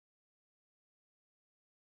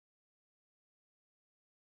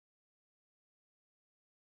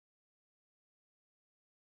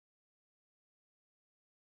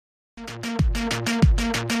Court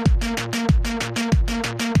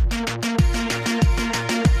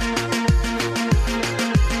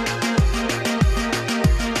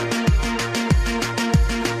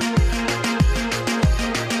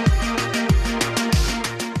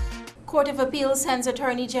of Appeal sends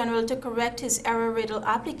Attorney General to correct his error-riddled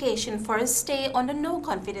application for a stay on the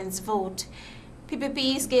no-confidence vote.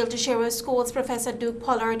 PPP's Gale Teixeira scolds Professor Duke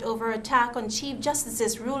Pollard over attack on Chief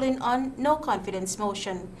Justice's ruling on no-confidence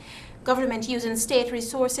motion. Government using state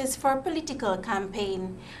resources for political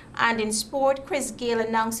campaign. And in sport, Chris Gayle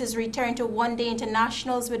announces return to one-day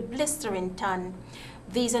internationals with blistering ton.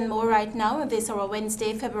 These and more right now, and this is our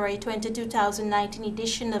Wednesday, February 20, 2019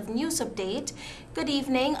 edition of News Update. Good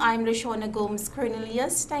evening, I'm LaShawna Gomes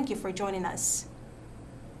Cornelius. Thank you for joining us.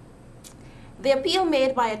 The appeal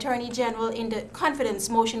made by Attorney General in the confidence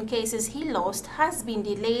motion cases he lost has been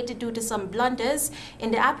delayed due to some blunders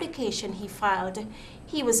in the application he filed.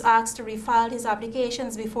 He was asked to refile his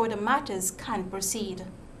applications before the matters can proceed.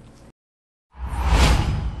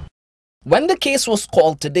 When the case was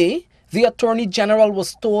called today, the Attorney General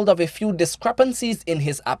was told of a few discrepancies in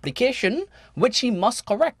his application, which he must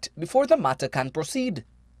correct before the matter can proceed.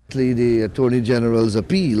 The Attorney General's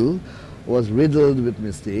appeal was riddled with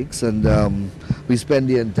mistakes, and we spent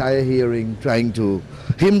the entire hearing trying to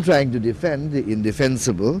defend the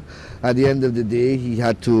indefensible. At the end of the day, he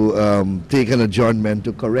had to take an adjournment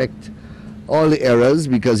to correct all the errors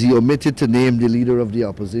because he omitted to name the leader of the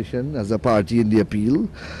opposition as a party in the appeal,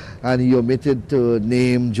 and he omitted to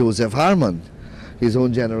name Joseph Harman, his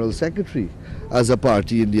own General Secretary, as a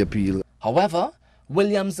party in the appeal. However,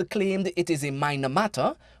 Williams claimed it is a minor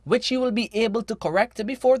matter which he will be able to correct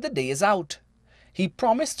before the day is out. He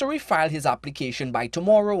promised to refile his application by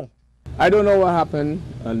tomorrow. I don't know what happened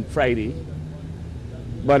on Friday,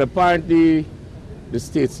 but apparently the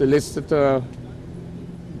state solicitor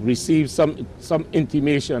received some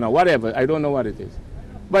intimation or whatever. I don't know what it is.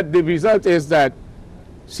 But the result is that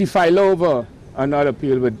she filed over another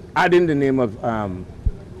appeal with adding the name of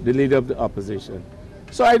the leader of the opposition.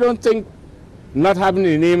 So I don't think not having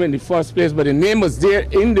the name in the first place, but the name was there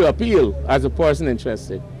in the appeal as a person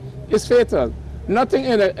interested, is fatal. Nothing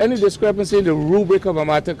in any discrepancy in the rubric of a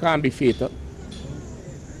matter can be fatal.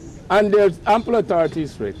 And there's ample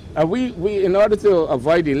authorities for it. And we in order to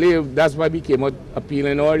avoid delay, that's why we came out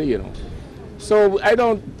appealing order, you know. So I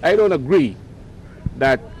don't agree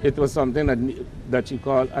that it was something that you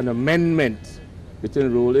call an amendment within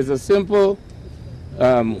the rule. It's a simple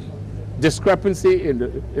discrepancy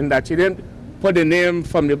in that you didn't put the name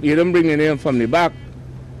you didn't bring the name from the back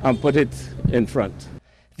and put it in front.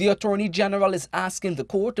 The Attorney General is asking the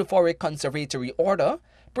court for a conservatory order,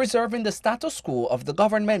 preserving the status quo of the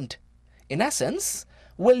government. In essence,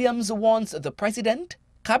 Williams wants the President,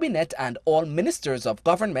 Cabinet and all ministers of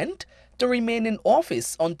government to remain in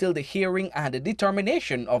office until the hearing and the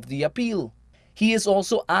determination of the appeal. He is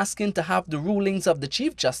also asking to have the rulings of the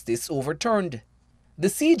Chief Justice overturned. The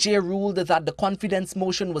CJ ruled that the confidence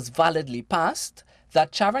motion was validly passed,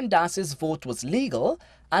 that Charan Das's vote was legal,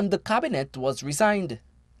 and the Cabinet was resigned.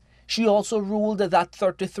 She also ruled that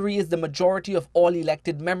 33 is the majority of all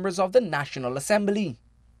elected members of the National Assembly.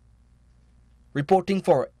 Reporting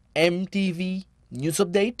for MTV News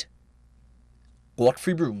Update,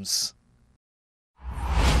 Godfrey Brooms.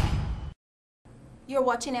 You're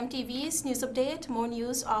watching MTV's News Update. More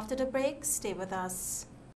news after the break. Stay with us.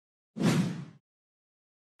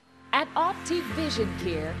 At Optic Vision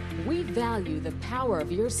Care, we value the power of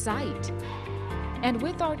your sight. And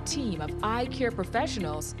with our team of eye care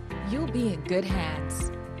professionals, you'll be in good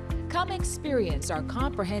hands. Come experience our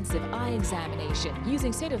comprehensive eye examination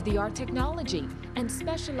using state-of-the-art technology and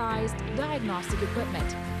specialized diagnostic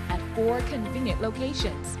equipment at 4 convenient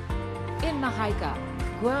locations: in Mahaika,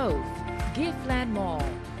 Grove, Giftland Mall,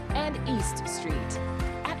 and East Street.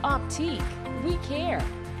 At Optique, we care,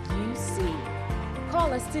 you see.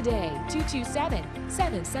 Call us today,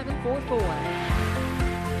 227-7744.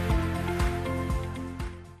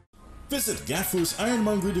 Visit Gaffur's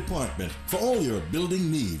Ironmongery Department for all your building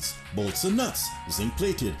needs. Bolts and nuts,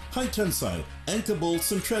 zinc-plated, high-tensile, anchor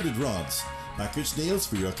bolts and threaded rods. Package nails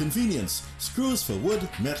for your convenience. Screws for wood,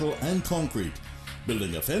 metal, and concrete.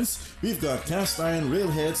 Building a fence, we've got cast iron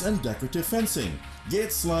railheads and decorative fencing.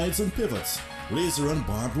 Gate slides and pivots. Laser and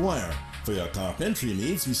barbed wire. For your carpentry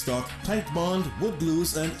needs, we stock tight bond, wood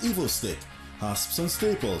glues, and Evo stick. Hasps and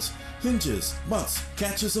staples, hinges, butts,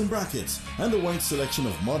 catches and brackets, and a wide selection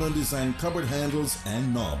of modern design cupboard handles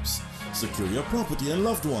and knobs. Secure your property and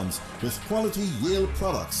loved ones with quality Yale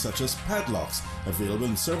products such as padlocks, available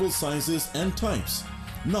in several sizes and types,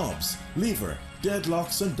 knobs, lever,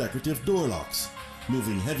 deadlocks and decorative door locks.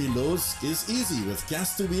 Moving heavy loads is easy with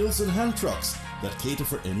cast-to-wheels and hand trucks that cater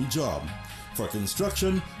for any job. For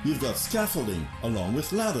construction, you've got scaffolding along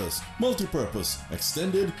with ladders, multi-purpose,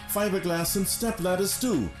 extended, fiberglass and step ladders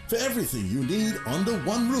too. For everything you need under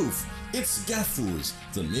one roof, it's Gaffoo's,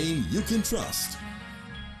 the name you can trust.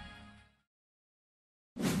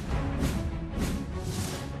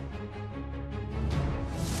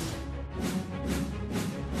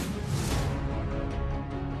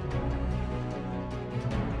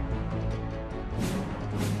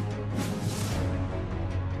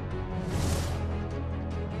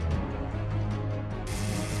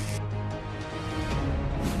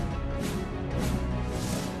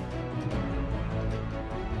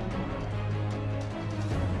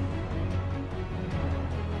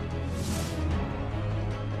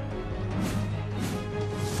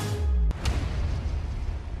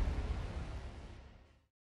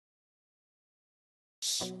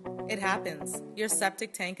 It happens. Your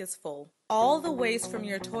septic tank is full. All the waste from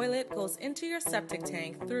your toilet goes into your septic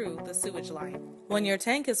tank through the sewage line. When your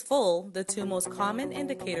tank is full, the two most common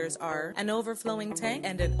indicators are an overflowing tank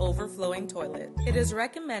and an overflowing toilet. It is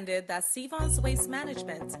recommended that Sevon's Waste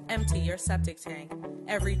Management empty your septic tank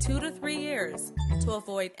every 2 to 3 years to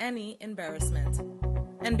avoid any embarrassment.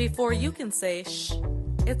 And before you can say, shh,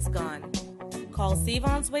 it's gone. Call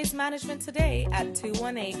Sevon's Waste Management today at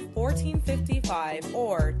 218-1455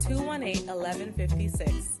 or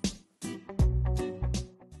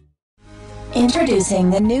 218-1156. Introducing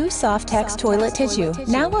the new Softex toilet tissue,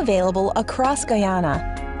 now available across Guyana.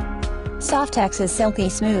 Softex is silky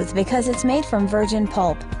smooth because it's made from virgin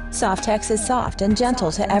pulp. Softex is soft and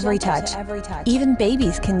gentle to every touch. Even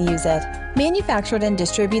babies can use it. Manufactured and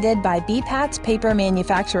distributed by BPAT's Paper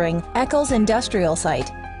Manufacturing, Eccles Industrial Site.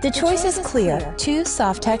 The choice is clear. Choose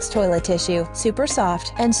Softex toilet tissue. Super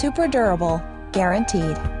soft and super durable.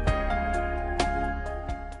 Guaranteed.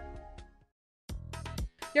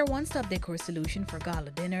 Your one-stop decor solution for gala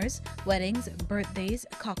dinners, weddings, birthdays,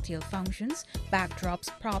 cocktail functions, backdrops,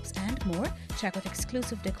 props, and more. Check out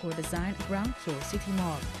exclusive decor design, ground floor, City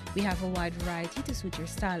Mall. We have a wide variety to suit your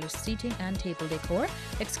stylish seating and table decor,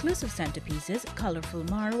 exclusive centerpieces, colorful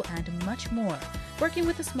maro, and much more. Working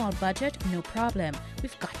with a small budget? No problem.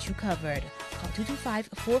 We've got you covered. Call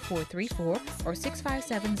 225-4434 or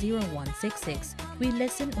 657-0166. We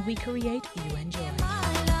listen, we create, you enjoy.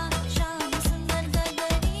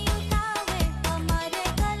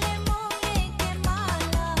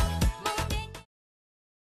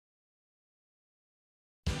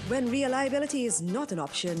 When reliability is not an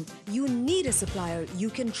option, you need a supplier you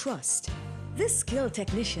can trust. This skilled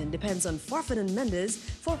technician depends on Forfan & Mendes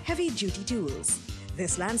for heavy-duty tools.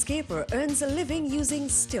 This landscaper earns a living using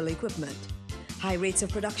still equipment. High rates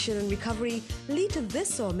of production and recovery lead to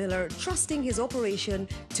this sawmiller trusting his operation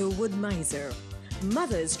to Wood Miser.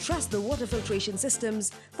 Mothers trust the water filtration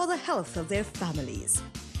systems for the health of their families.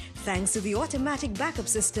 Thanks to the automatic backup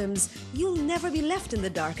systems, you'll never be left in the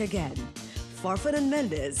dark again. Forfan &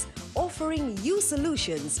 Mendes, offering you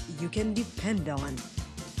solutions you can depend on.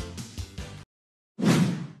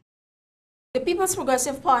 The People's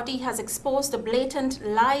Progressive Party has exposed the blatant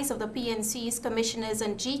lies of the PNC's commissioners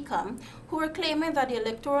and GCOM, who are claiming that the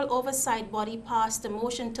Electoral Oversight Body passed a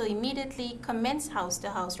motion to immediately commence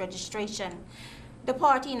house-to-house registration. The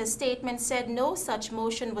party in a statement said no such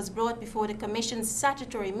motion was brought before the Commission's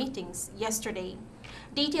statutory meetings yesterday.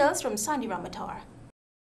 Details from Sandy Ramatar.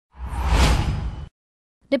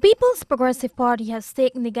 The People's Progressive Party has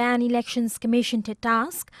taken the Guyana Elections Commission to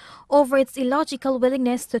task over its illogical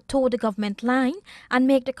willingness to toe the government line and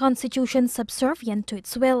make the Constitution subservient to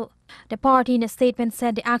its will. The party in a statement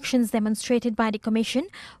said the actions demonstrated by the Commission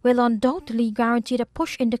will undoubtedly guarantee the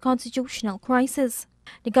push in the constitutional crisis.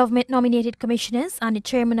 The government-nominated commissioners and the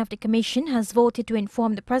chairman of the commission has voted to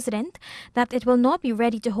inform the president that it will not be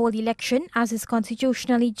ready to hold the election as is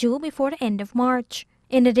constitutionally due before the end of March.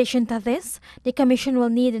 In addition to this, the Commission will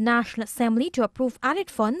need the National Assembly to approve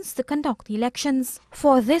added funds to conduct the elections.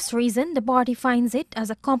 For this reason, the party finds it as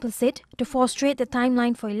a complicit to frustrate the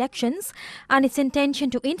timeline for elections and its intention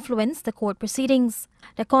to influence the court proceedings.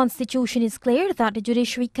 The Constitution is clear that the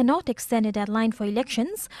judiciary cannot extend a deadline for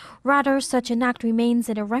elections. Rather, such an act remains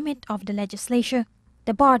in the remit of the legislature.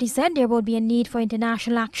 The party said there would be a need for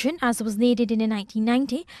international action as was needed in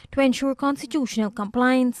 1990 to ensure constitutional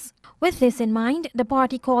compliance. With this in mind, the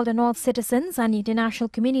party called on all citizens and the international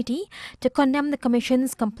community to condemn the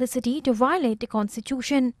Commission's complicity to violate the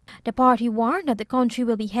Constitution. The party warned that the country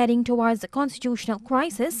will be heading towards a constitutional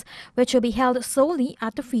crisis which will be held solely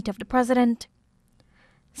at the feet of the President.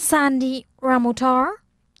 Sandy Ramotar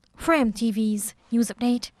for MTV's News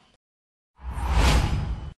Update.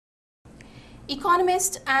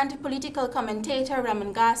 Economist and political commentator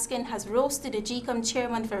Raman Gaskin has roasted the GCOM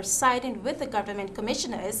chairman for siding with the government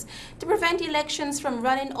commissioners to prevent elections from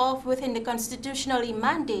running off within the constitutionally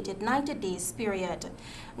mandated 90 days period.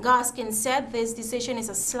 Gaskin said this decision is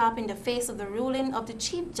a slap in the face of the ruling of the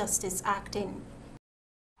Chief Justice acting.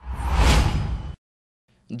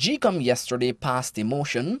 GCOM yesterday passed a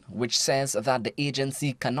motion which says that the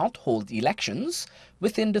agency cannot hold elections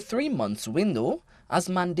within the 3 months window as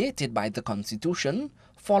mandated by the Constitution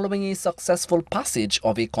following a successful passage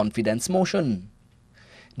of a confidence motion.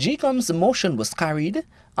 GCOM's motion was carried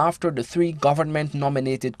after the 3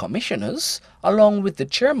 government-nominated commissioners, along with the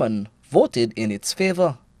chairman, voted in its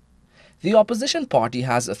favor. The opposition party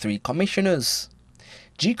has 3 commissioners.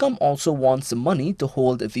 GCOM also wants money to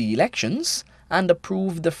hold the elections and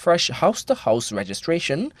approve the fresh house-to-house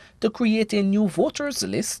registration to create a new voters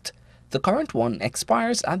list. The current one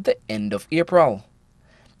expires at the end of April.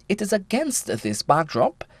 It is against this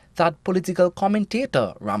backdrop that political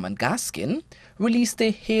commentator Raman Gaskin released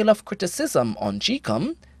a hail of criticism on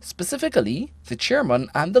GCOM, specifically the chairman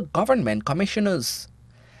and the government commissioners.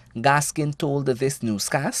 Gaskin told this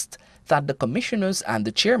newscast that the commissioners and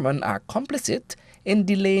the chairman are complicit in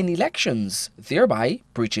delaying elections, thereby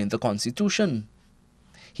breaching the Constitution.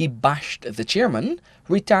 He bashed the chairman,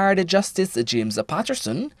 retired Justice James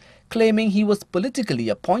Patterson, claiming he was politically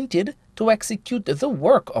appointed to execute the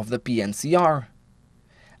work of the PNCR.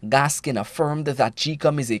 Gaskin affirmed that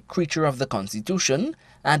GCOM is a creature of the Constitution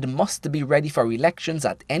and must be ready for elections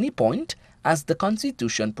at any point, as the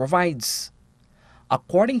Constitution provides.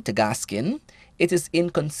 According to Gaskin, it is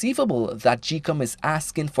inconceivable that GCOM is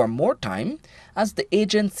asking for more time, as the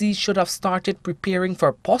agency should have started preparing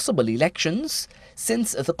for possible elections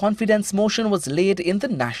since the confidence motion was laid in the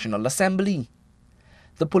National Assembly.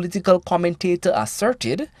 The political commentator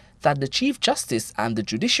asserted that the Chief Justice and the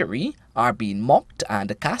judiciary are being mocked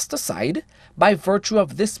and cast aside by virtue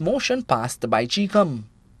of this motion passed by GCOM.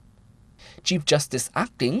 Chief Justice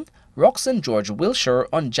acting Roxanne George Wilshire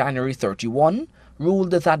on January 31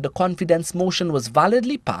 ruled that the confidence motion was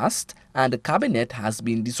validly passed and the cabinet has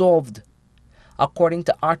been dissolved. According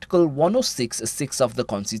to Article 106(6) of the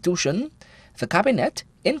Constitution, the cabinet,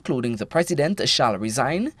 including the president, shall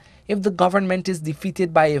resign if the government is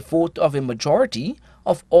defeated by a vote of a majority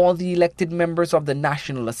of all the elected members of the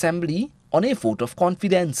National Assembly on a vote of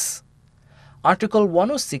confidence. Article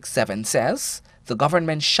 106(7) says the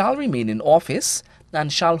government shall remain in office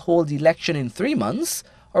and shall hold election in 3 months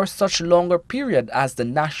or such longer period as the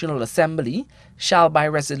National Assembly shall by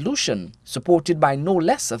resolution, supported by no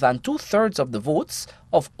less than 2/3 of the votes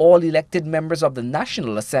of all elected members of the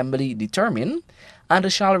National Assembly, determine,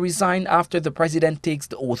 and shall resign after the President takes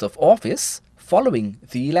the oath of office following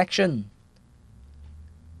the election.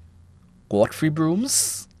 Godfrey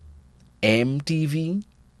Brooms, MTV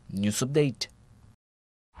News Update.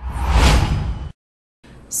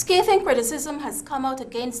 Scathing criticism has come out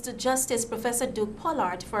against Justice Professor Duke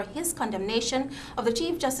Pollard for his condemnation of the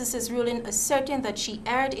Chief Justice's ruling asserting that she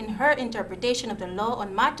erred in her interpretation of the law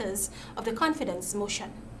on matters of the confidence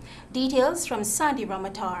motion. Details from Sandy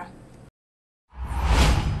Ramatar.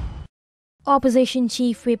 Opposition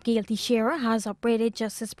Chief Whip Gail Teixeira has upbraided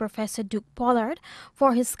Justice Professor Duke Pollard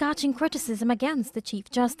for his scathing criticism against the Chief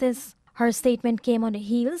Justice. Her statement came on the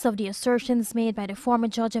heels of the assertions made by the former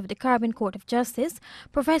judge of the Caribbean Court of Justice,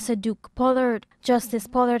 Professor Duke Pollard. Justice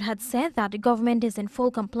Pollard had said that the government is in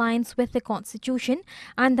full compliance with the Constitution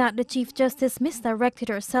and that the Chief Justice misdirected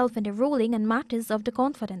herself in the ruling on matters of the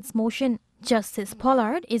confidence motion. Justice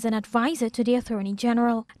Pollard is an advisor to the Attorney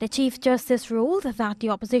General. The Chief Justice ruled that the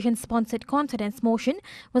opposition-sponsored confidence motion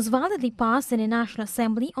was validly passed in the National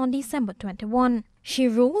Assembly on December 21. She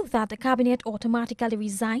ruled that the cabinet automatically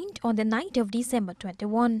resigned on the night of December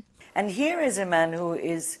 21. And here is a man who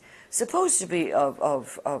is supposed to be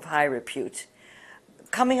of high repute,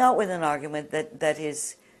 coming out with an argument that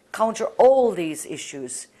is counter all these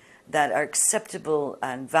issues that are acceptable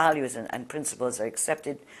and values and principles are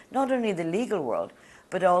accepted, not only in the legal world,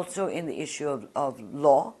 but also in the issue of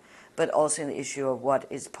law, but also in the issue of what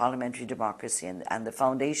is parliamentary democracy and the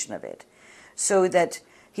foundation of it. So that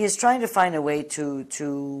he is trying to find a way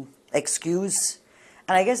to excuse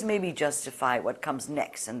and I guess maybe justify what comes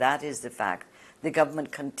next, and that is the fact the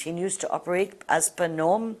government continues to operate as per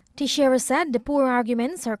norm. Teixeira said the poor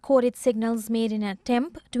arguments are coded signals made in an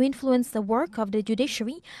attempt to influence the work of the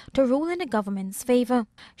judiciary to rule in the government's favor.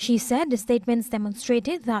 She said the statements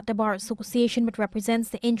demonstrated that the Bar Association, which represents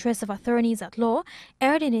the interests of attorneys at law,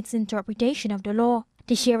 erred in its interpretation of the law.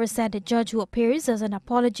 Teixeira said the judge who appears as an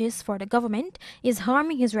apologist for the government is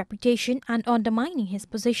harming his reputation and undermining his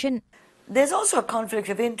position. There's also a conflict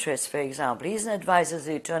of interest, for example. He's an advisor to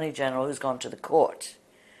the Attorney General who's gone to the court.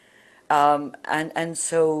 And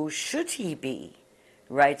so should he be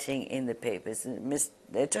writing in the papers?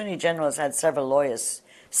 The Attorney General has had several lawyers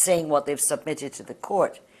saying what they've submitted to the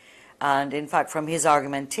court. And in fact, from his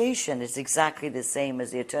argumentation, it's exactly the same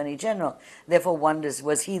as the Attorney General. Therefore, wonders,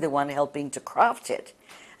 was he the one helping to craft it?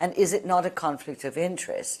 And is it not a conflict of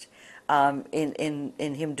interest in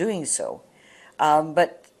him doing so?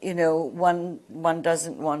 But, you know, one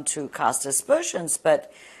doesn't want to cast aspersions,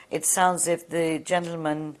 but it sounds as if the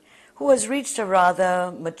gentleman who has reached a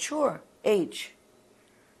rather mature age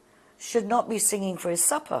should not be singing for his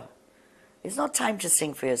supper. It's not time to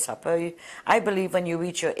sing for your supper. I believe when you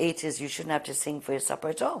reach your 80s, you shouldn't have to sing for your supper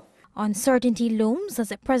at all. Uncertainty looms as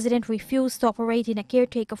the president refused to operate in a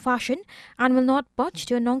caretaker fashion and will not budge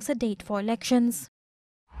to announce a date for elections.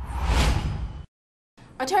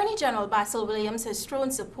 Attorney General Basil Williams has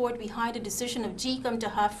thrown support behind the decision of GCOM to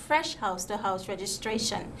have fresh house-to-house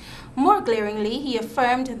registration. More glaringly, he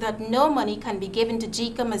affirmed that no money can be given to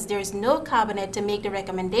GCOM as there is no cabinet to make the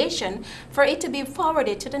recommendation for it to be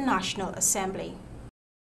forwarded to the National Assembly.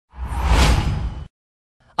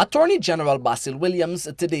 Attorney General Basil Williams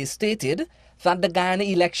today stated that the Guyana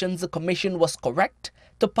Elections Commission was correct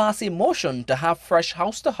to pass a motion to have fresh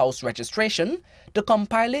house-to-house registration to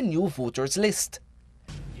compile a new voters list.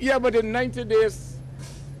 Yeah, but in 90 days,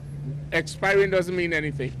 expiring doesn't mean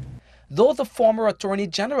anything. Though the former Attorney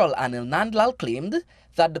General Anil Nandlal claimed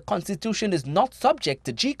that the Constitution is not subject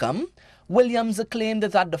to GCOM, Williams claimed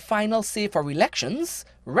that the final say for elections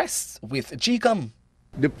rests with GCOM.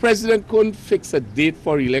 The president couldn't fix a date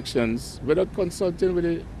for elections without consulting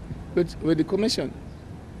with the commission.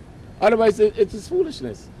 Otherwise, it is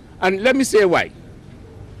foolishness. And let me say why.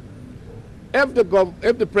 If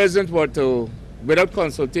the president were to, without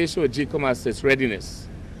consultation with GCOM as its readiness,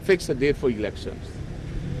 fix a date for elections,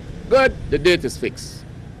 good, the date is fixed.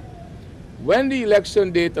 When the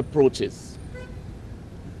election date approaches,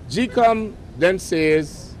 GCOM then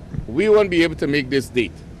says, we won't be able to make this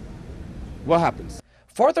date. What happens?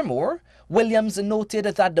 Furthermore, Williams noted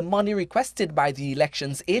that the money requested by the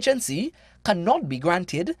elections agency cannot be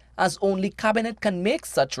granted as only cabinet can make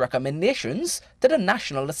such recommendations to the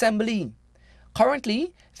National Assembly.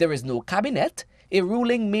 Currently, there is no cabinet, a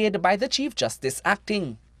ruling made by the Chief Justice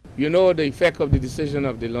acting. You know, the effect of the decision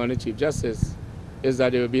of the Lord Chief Justice is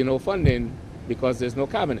that there will be no funding because there's no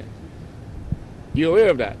cabinet. You're aware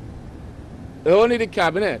of that? Only the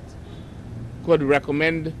cabinet could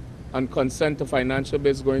recommend and consent to financial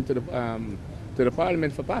bills going to the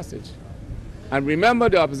Parliament for passage. And remember,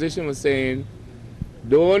 the opposition was saying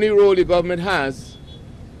the only role the government has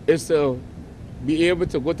is to be able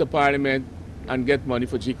to go to Parliament and get money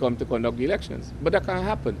for GCOM to conduct the elections. But that can't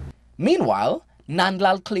happen. Meanwhile,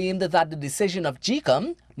 Nandlal claimed that the decision of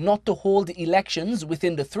GCOM not to hold elections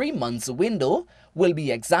within the 3 months window will be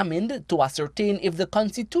examined to ascertain if the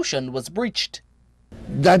Constitution was breached.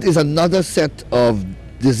 That is another set of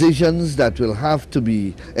decisions that will have to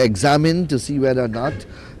be examined to see whether or not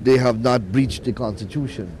they have not breached the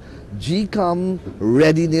Constitution. GCOM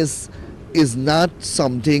readiness is not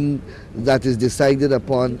something that is decided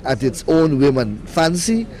upon at its own whim and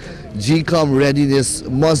fancy. GCOM readiness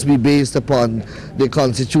must be based upon the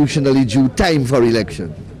constitutionally due time for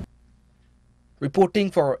election.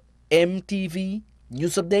 Reporting for MTV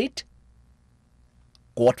News Update,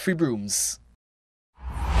 Godfrey Brooms.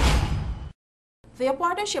 The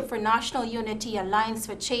Partnership for National Unity Alliance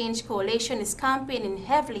for Change coalition is campaigning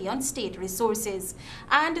heavily on state resources,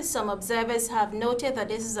 and some observers have noted that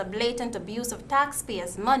this is a blatant abuse of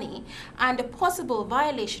taxpayers' money and a possible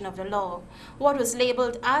violation of the law. What was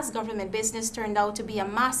labeled as government business turned out to be a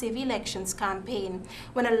massive elections campaign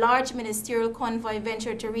when a large ministerial convoy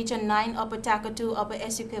ventured to Region 9 Upper Takatu, Upper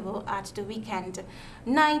Essequibo at the weekend.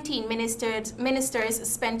 19 ministers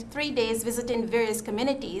spent 3 days visiting various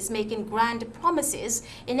communities, making grand promises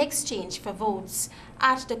in exchange for votes.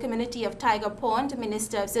 At the community of Tiger Pond,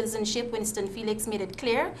 Minister of Citizenship Winston Felix made it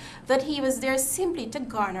clear that he was there simply to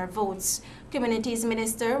garner votes. Communities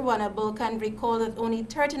Minister Wana Bulkan recalled that only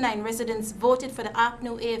 39 residents voted for the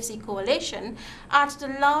APNU AFC coalition at the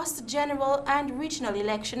last general and regional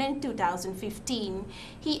election in 2015.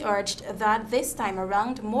 He urged that this time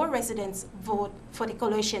around more residents vote for the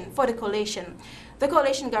coalition. The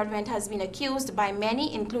coalition government has been accused by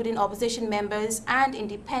many, including opposition members and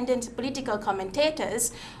independent political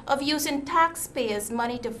commentators, of using taxpayers'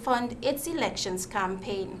 money to fund its elections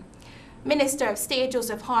campaign. Minister of State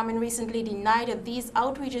Joseph Harmon recently denied that these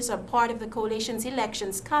outreaches are part of the coalition's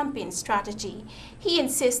elections campaign strategy. He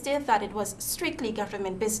insisted that it was strictly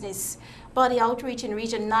government business. But the outreach in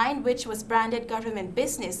Region 9, which was branded government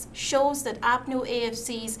business, shows that APNU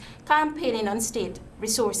AFC's campaigning on state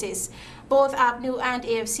resources. Both APNU and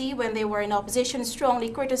AFC, when they were in opposition, strongly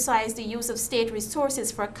criticized the use of state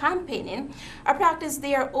resources for campaigning, a practice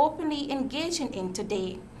they are openly engaging in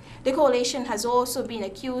today. The coalition has also been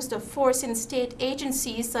accused of forcing state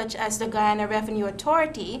agencies such as the Guyana Revenue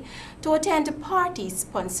Authority to attend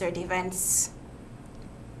party-sponsored events.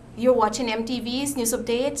 You're watching MTV's News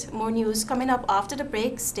Update. More news coming up after the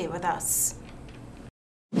break. Stay with us.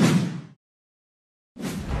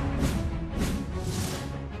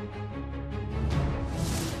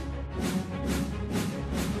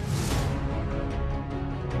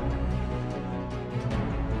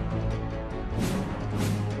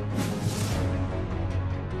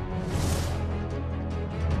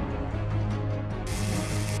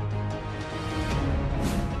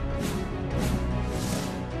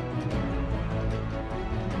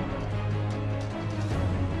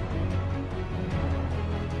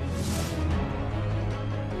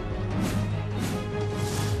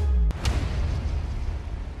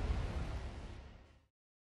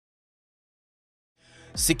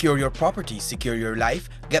 Secure your property, secure your life.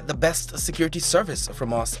 Get the best security service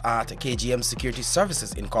from us at KGM Security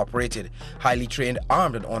Services Incorporated. Highly trained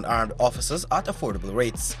armed and unarmed officers at affordable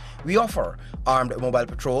rates. We offer armed mobile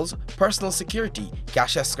patrols, personal security,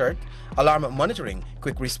 cash escort, alarm monitoring,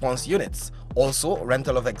 quick response units. Also,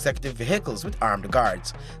 rental of executive vehicles with armed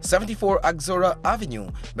guards. 74 Axora Avenue,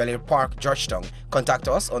 Bel-Air Park, Georgetown. Contact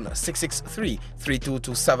us on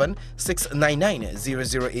 663-3227,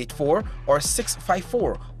 699-0084 or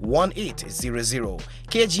 654-1800.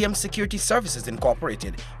 KGM Security Services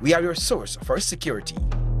Incorporated. We are your source for security.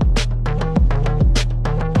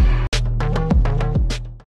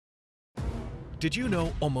 Did you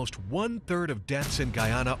know almost 1/3 of deaths in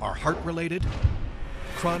Guyana are heart-related?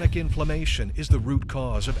 Chronic inflammation is the root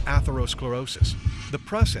cause of atherosclerosis, the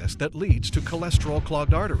process that leads to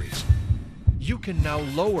cholesterol-clogged arteries. You can now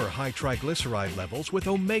lower high triglyceride levels with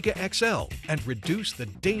Omega XL and reduce the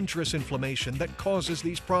dangerous inflammation that causes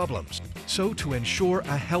these problems. So to ensure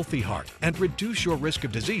a healthy heart and reduce your risk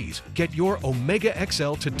of disease, get your Omega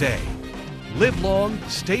XL today. Live long,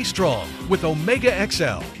 stay strong with Omega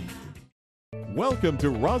XL. Welcome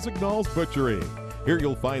to Rosignol's Butchery. Here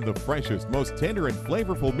you'll find the freshest, most tender and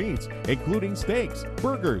flavorful meats, including steaks,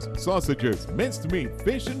 burgers, sausages, minced meat,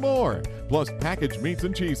 fish, and more, plus packaged meats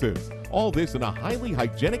and cheeses. All this in a highly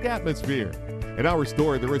hygienic atmosphere. In our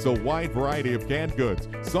store, there is a wide variety of canned goods,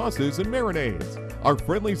 sauces, and marinades. Our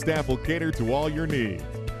friendly staff will cater to all your needs.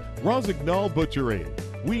 Rosignol Butchery.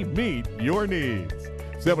 We meet your needs.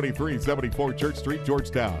 7374 Church Street,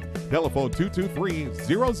 Georgetown. Telephone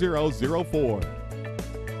 223-0004.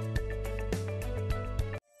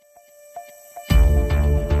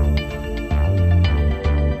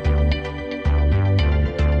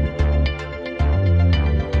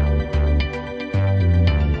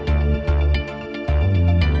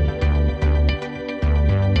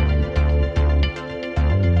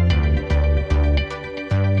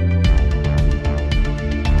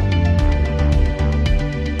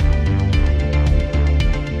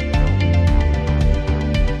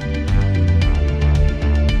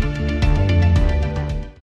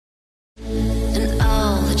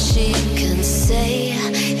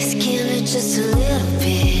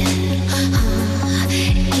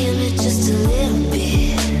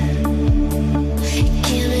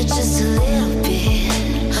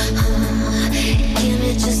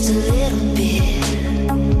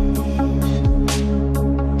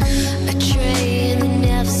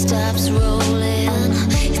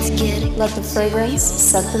 Let the fragrance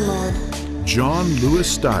set the mood. John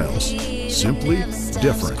Lewis Styles, simply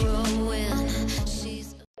different.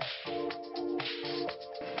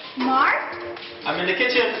 Mark? I'm in the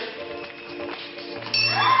kitchen.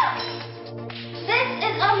 This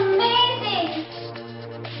is amazing!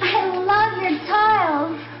 I love your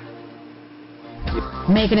tiles.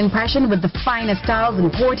 Make an impression with the finest tiles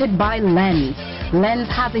imported by Lens. Lens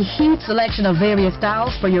has a huge selection of various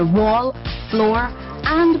tiles for your wall, floor,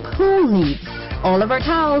 and pool needs. All of our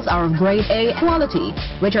tiles are of grade A quality,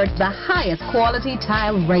 which are the highest quality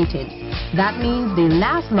tile rated. That means they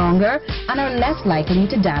last longer and are less likely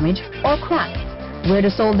to damage or crack. We're the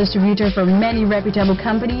sole distributor for many reputable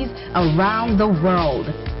companies around the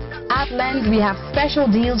world. At Lens, we have special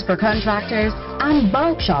deals for contractors and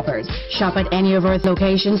bulk shoppers. Shop at any of our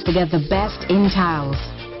locations to get the best in tiles.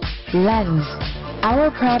 Lens, our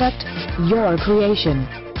product, your creation.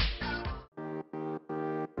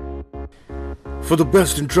 For the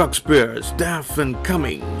best in truck spares, DAF and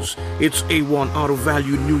Cummings, it's A1 Auto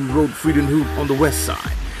Value New Road Freedom Hoop on the west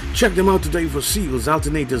side. Check them out today for seals,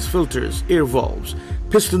 alternators, filters, air valves,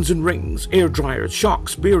 pistons and rings, air dryers,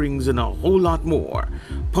 shocks, bearings, and a whole lot more.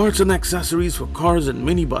 Parts and accessories for cars and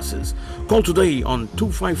minibuses. Call today on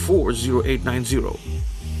 254-0890.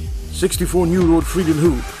 64 New Road Freedom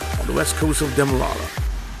Hoop on the west coast of Demerara.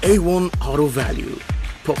 A1 Auto Value.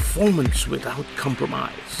 Performance without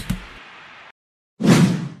compromise.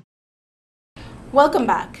 Welcome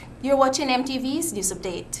back. You're watching MTV's News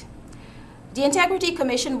Update. The Integrity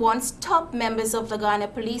Commission wants top members of the Ghana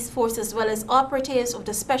Police Force as well as operatives of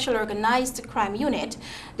the Special Organized Crime Unit,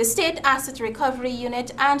 the State Asset Recovery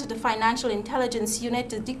Unit, and the Financial Intelligence Unit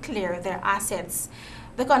to declare their assets.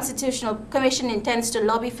 The Constitutional Commission intends to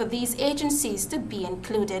lobby for these agencies to be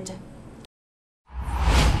included.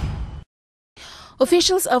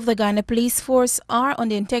 Officials of the Ghana Police Force are on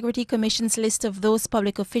the Integrity Commission's list of those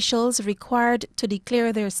public officials required to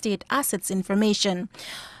declare their state assets information.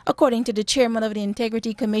 According to the chairman of the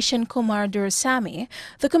Integrity Commission, Kumar Dursamy,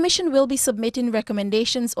 the commission will be submitting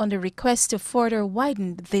recommendations on the request to further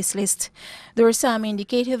widen this list. Dursamy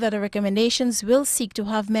indicated that the recommendations will seek to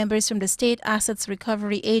have members from the State Assets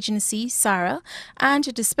Recovery Agency, SARA, and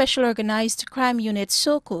the Special Organized Crime Unit,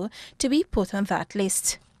 SOCO, to be put on that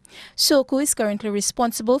list. SOCO is currently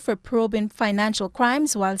responsible for probing financial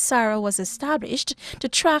crimes, while SARA was established to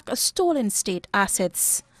track stolen state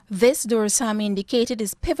assets. This, Dursamy indicated,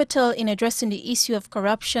 is pivotal in addressing the issue of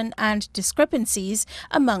corruption and discrepancies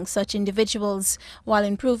among such individuals, while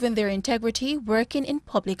improving their integrity working in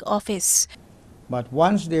public office. But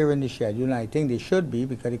once they're in the schedule, and I think they should be,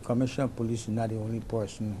 because the Commissioner of Police is not the only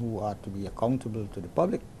person who ought to be accountable to the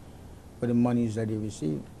public for the monies that they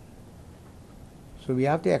receive. So we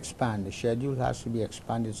have to expand. The schedule has to be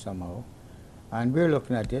expanded somehow. And we're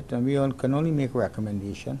looking at it, and we can only make a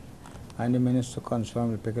recommendation, and the Minister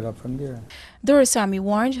concerned will pick it up from there. Dursamy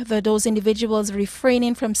warned that those individuals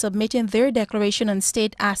refraining from submitting their declaration on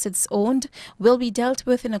state assets owned will be dealt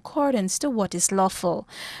with in accordance to what is lawful.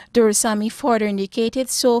 Dursamy further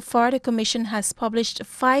indicated so far the Commission has published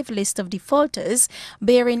 5 lists of defaulters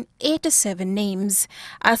bearing 87 names.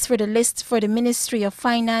 As for the list for the Ministry of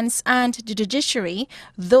Finance and the Judiciary,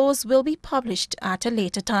 those will be published at a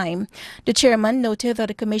later time. The chairman noted that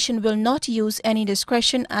the Commission will not use any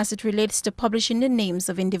discretion as it relates to publishing the names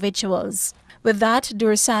of individuals. With that,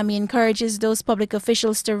 Dursamy encourages those public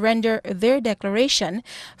officials to render their declaration,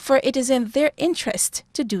 for it is in their interest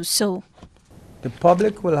to do so. The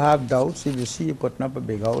public will have doubts. If you see you putting up a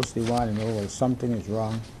big house, they want to know, well, something is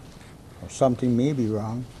wrong, or something may be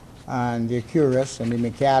wrong, and they're curious and they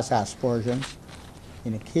may cast aspersions.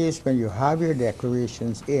 In a case when you have your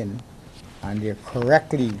declarations in, and they're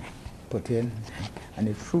correctly put in, and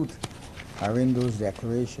the truth are in those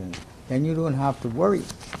declarations, then you don't have to worry.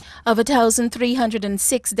 Of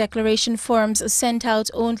 1,306 declaration forms sent out,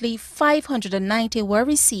 only 590 were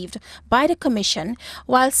received by the Commission,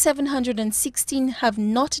 while 716 have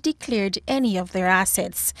not declared any of their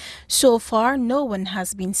assets. So far, no one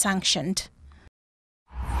has been sanctioned.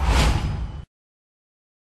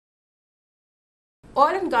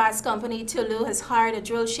 Oil and gas company Tulu has hired a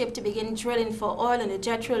drill ship to begin drilling for oil in the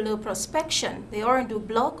Jetrolo prospection, the Orandu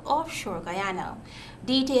block offshore Guyana.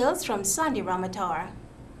 Details from Sandy Ramatar.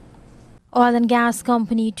 Oil and gas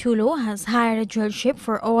company Tullow has hired a drill ship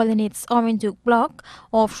for oil in its Orandu block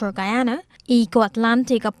offshore Guyana. Eco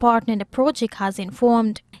Atlantic, a partner in the project, has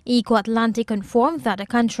informed. Eco Atlantic confirmed that the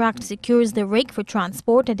contract secures the rig for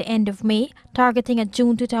transport at the end of May, targeting a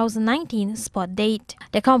June 2019 spot date.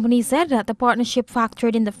 The company said that the partnership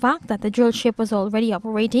factored in the fact that the drill ship was already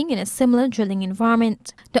operating in a similar drilling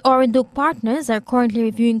environment. The Orandu partners are currently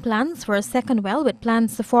reviewing plans for a second well, with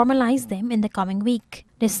plans to formalize them in the coming week.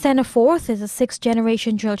 The Stena 4th is a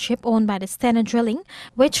 6th-generation drill ship owned by the Stena Drilling,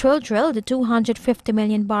 which will drill the 250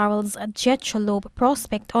 million barrels at Jetrolo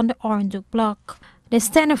prospect on the Orandu block. The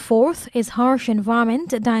Stena 4th is harsh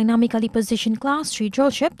environment, dynamically positioned Class 3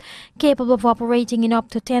 drill ship capable of operating in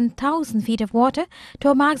up to 10,000 feet of water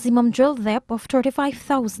to a maximum drill depth of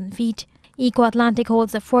 35,000 feet. Eco Atlantic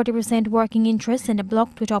holds a 40% working interest in the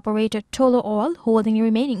block, with operator Tullow Oil holding the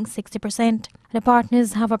remaining 60%. The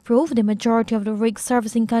partners have approved the majority of the rig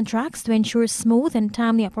servicing contracts to ensure smooth and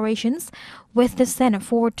timely operations with the Stena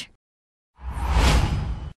 4th.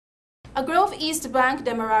 A Grove East Bank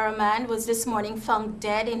Demerara man was this morning found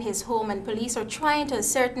dead in his home, and police are trying to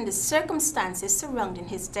ascertain the circumstances surrounding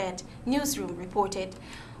his death, Newsroom reported.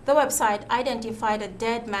 The website identified a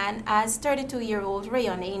dead man as 32-year-old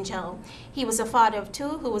Rayon Angel. He was a father of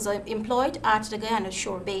 2 who was employed at the Guyana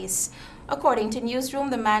Shore Base. According to Newsroom,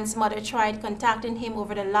 the man's mother tried contacting him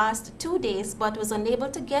over the last 2 days but was unable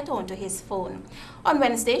to get onto his phone. On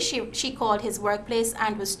Wednesday, she called his workplace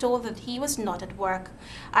and was told that he was not at work.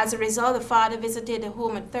 As a result, the father visited a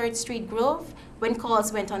home at 3rd Street Grove. When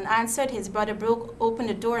calls went unanswered, his brother broke open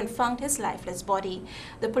the door and found his lifeless body.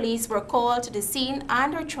 The police were called to the scene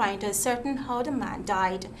and are trying to ascertain how the man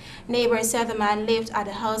died. Neighbors said the man lived at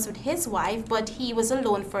the house with his wife, but he was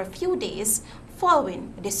alone for a few days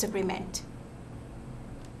following a disagreement.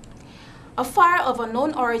 A fire of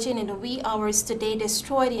unknown origin in the wee hours today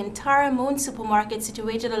destroyed the entire Moon supermarket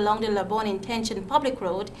situated along the Labon Intention Public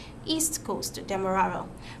Road, East Coast Demerara.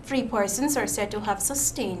 3 persons are said to have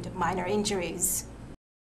sustained minor injuries.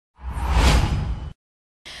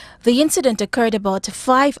 The incident occurred about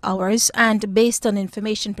 5 hours and, based on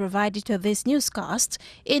information provided to this newscast,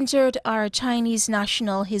 injured our Chinese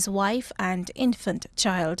national, his wife and infant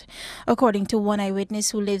child. According to one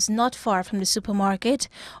eyewitness who lives not far from the supermarket,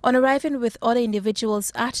 on arriving with other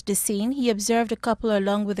individuals at the scene, he observed a couple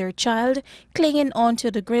along with their child clinging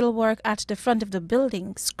onto the grillwork at the front of the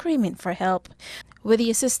building, screaming for help. With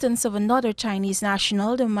the assistance of another Chinese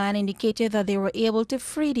national, the man indicated that they were able to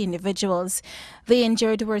free the individuals. The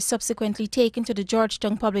injured were subsequently taken to the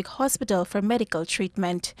Georgetown Public Hospital for medical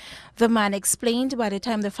treatment. The man explained by the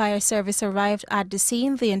time the fire service arrived at the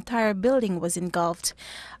scene, the entire building was engulfed.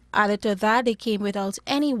 Added to that, they came without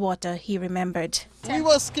any water, he remembered. We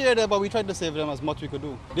were scared, but we tried to save them as much we could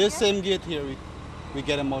do. This same gate here, we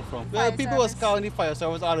get them out from. Well, people was calling the fire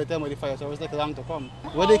service all the time, but the fire service like long to come.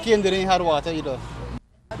 When they came, they didn't have water either.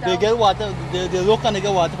 They get water, they look and they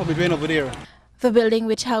get water from the drain over there. The building,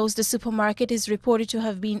 which housed the supermarket, is reported to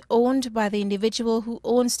have been owned by the individual who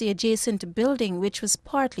owns the adjacent building, which was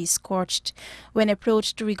partly scorched. When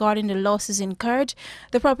approached regarding the losses incurred,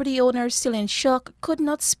 the property owner, still in shock, could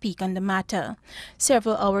not speak on the matter.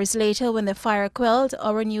 Several hours later, when the fire quelled,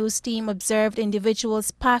 our news team observed individuals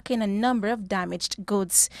packing a number of damaged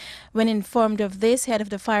goods. When informed of this, head of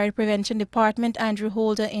the Fire Prevention Department, Andrew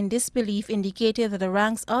Holder, in disbelief, indicated that the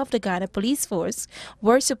ranks of the Ghana Police Force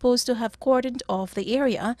were supposed to have cordoned off the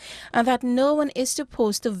area and that no one is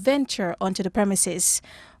supposed to venture onto the premises.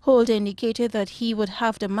 Holder indicated that he would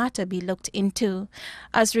have the matter be looked into.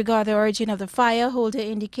 As regard the origin of the fire, Holder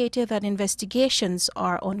indicated that investigations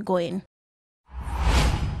are ongoing.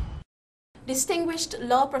 Distinguished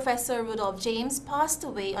law professor Rudolph James passed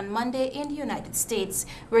away on Monday in the United States,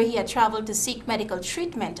 where he had traveled to seek medical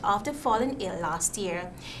treatment after falling ill last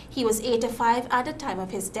year. He was 85 at the time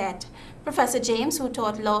of his death. Professor James, who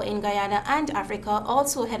taught law in Guyana and Africa,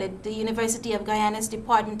 also headed the University of Guyana's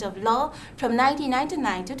Department of Law from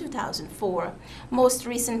 1999 to 2004. Most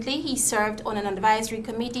recently, he served on an advisory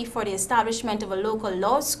committee for the establishment of a local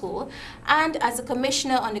law school and as a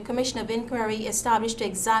commissioner on the Commission of Inquiry established to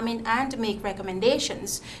examine and make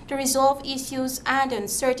recommendations to resolve issues and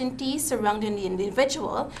uncertainties surrounding the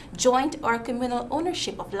individual, joint or communal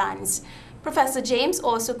ownership of lands. Professor James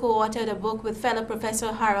also co-authored a book with fellow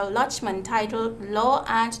Professor Harold Lutchman titled Law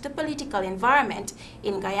and the Political Environment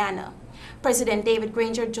in Guyana. President David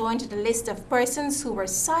Granger joined the list of persons who were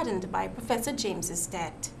saddened by Professor James's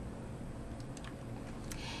death.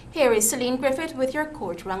 Here is Celine Griffith with your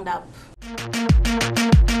court roundup.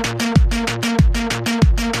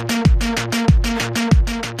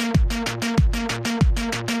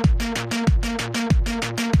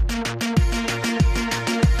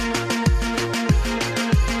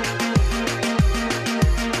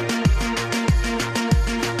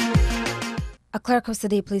 A clerk was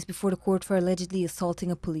today placed before the court for allegedly assaulting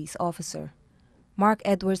a police officer. Mark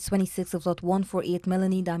Edwards, 26 of Lot 148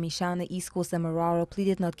 Melanie Damishana, East Coast Demerara,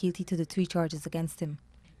 pleaded not guilty to the 3 charges against him.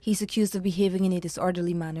 He is accused of behaving in a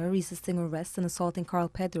disorderly manner, resisting arrest and assaulting Carl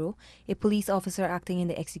Pedro, a police officer acting in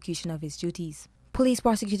the execution of his duties. Police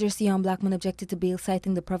prosecutor Sion Blackman objected to bail,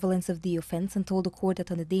 citing the prevalence of the offence, and told the court that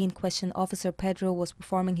on the day in question, Officer Pedro was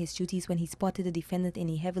performing his duties when he spotted the defendant in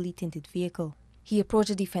a heavily tinted vehicle. He approached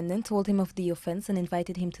the defendant, told him of the offence, and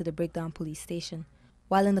invited him to the Breakdown police station.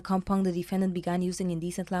 While in the compound, the defendant began using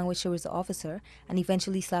indecent language towards the officer and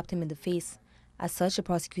eventually slapped him in the face. As such, the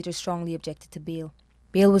prosecutor strongly objected to bail.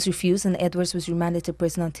 Bail was refused and Edwards was remanded to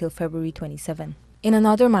prison until February 27. In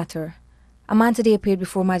another matter, a man today appeared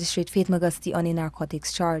before Magistrate Faith Magusti on a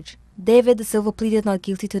narcotics charge. David De Silva pleaded not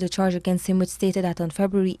guilty to the charge against him, which stated that on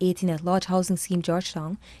February 18 at Lodge Housing Scheme,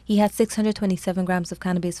 Georgetown, he had 627 grams of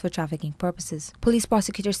cannabis for trafficking purposes. Police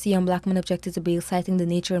prosecutor Sion Blackman objected to bail, citing the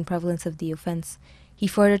nature and prevalence of the offence. He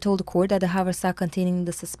further told the court that the haversack containing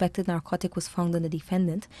the suspected narcotic was found on the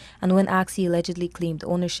defendant, and when asked, he allegedly claimed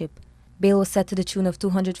ownership. Bail was set to the tune of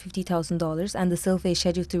 $250,000, and De Silva is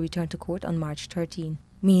scheduled to return to court on March 13.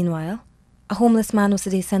 Meanwhile, A homeless man was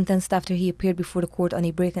today sentenced after he appeared before the court on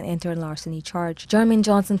a break-and-enter and larceny charge. Jermaine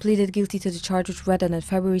Johnson pleaded guilty to the charge which read that on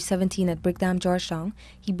February 17 at Brickdam, Georgetown,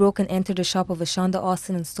 he broke and entered the shop of Ashonda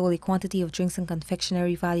Austin and stole a quantity of drinks and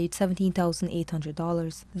confectionery valued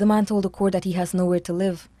 $17,800. The man told the court that he has nowhere to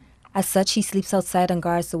live. As such, he sleeps outside and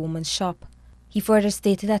guards the woman's shop. He further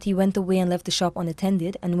stated that he went away and left the shop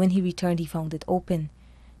unattended, and when he returned he found it open.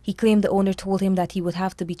 He claimed the owner told him that he would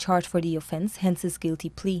have to be charged for the offense, hence his guilty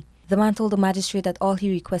plea. The man told the magistrate that all he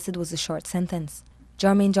requested was a short sentence.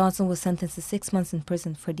 Jermaine Johnson was sentenced to 6 months in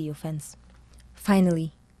prison for the offense.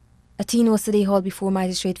 Finally, a teen was today hauled before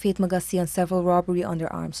Magistrate Faith Magassi on several robbery under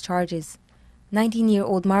arms charges.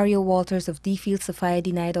 19-year-old Mario Walters of Defield Sophia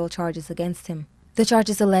denied all charges against him. The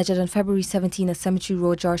charges alleged that on February 17 at Cemetery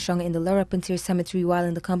Road, Georgetown in the Laura Pintier Cemetery while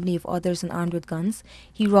in the company of others and armed with guns,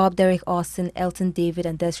 he robbed Derek Austin, Elton David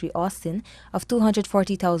and Desiree Austin of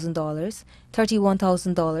 $240,000,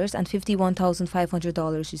 $31,000 and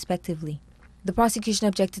 $51,500 respectively. The prosecution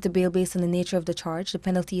objected to bail based on the nature of the charge, the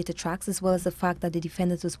penalty it attracts, as well as the fact that the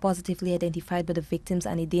defendant was positively identified by the victims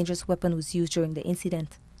and a dangerous weapon was used during the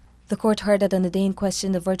incident. The court heard that on the day in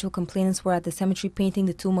question, the virtual complainants were at the cemetery painting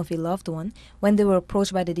the tomb of a loved one when they were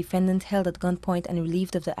approached by the defendant, held at gunpoint and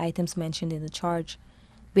relieved of the items mentioned in the charge.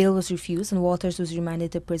 Bail was refused and Walters was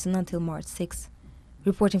remanded to prison until March 6.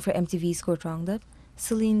 Reporting for MTV's Court Roundup,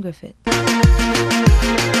 Celine Griffith.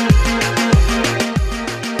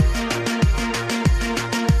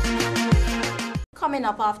 Coming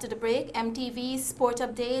up after the break, MTV's Sport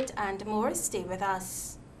Update and more. Stay with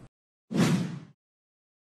us.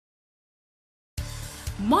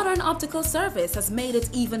 Modern Optical Service has made it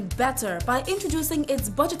even better by introducing its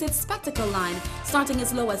budgeted spectacle line, starting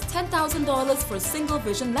as low as $10,000 for single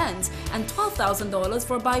vision lens and $12,000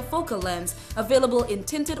 for bifocal lens, available in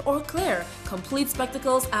tinted or clear, complete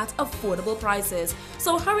spectacles at affordable prices.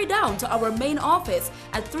 So hurry down to our main office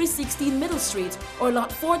at 316 Middle Street or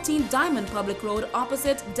Lot 14 Diamond Public Road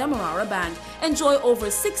opposite Demerara Bank. Enjoy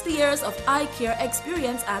over 60 years of eye care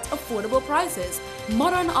experience at affordable prices.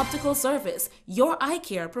 Modern Optical Service, your eye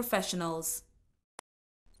care professionals.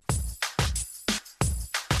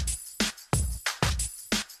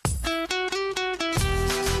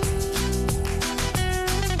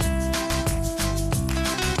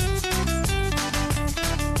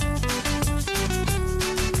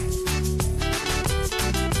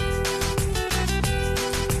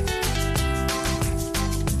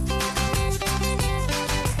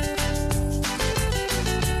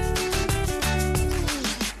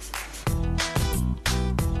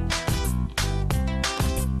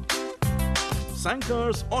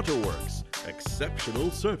 Sankar's Auto Works, exceptional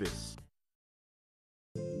service.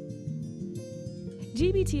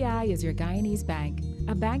 GBTI is your Guyanese bank,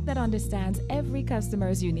 a bank that understands every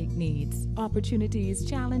customer's unique needs, opportunities,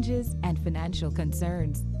 challenges, and financial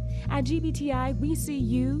concerns. At GBTI, we see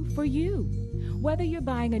you for you. Whether you're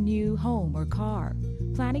buying a new home or car,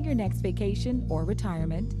 planning your next vacation or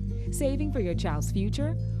retirement, saving for your child's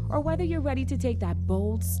future, or whether you're ready to take that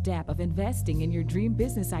bold step of investing in your dream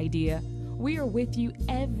business idea, we are with you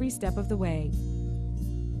every step of the way.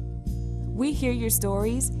 We hear your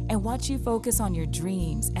stories and watch you focus on your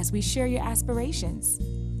dreams as we share your aspirations.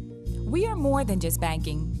 We are more than just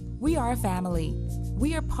banking. We are a family.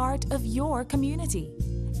 We are part of your community.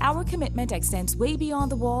 Our commitment extends way beyond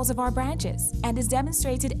the walls of our branches and is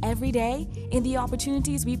demonstrated every day in the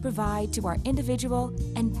opportunities we provide to our individual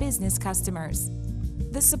and business customers.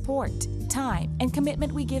 The support, time, and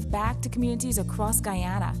commitment we give back to communities across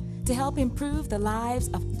Guyana to help improve the lives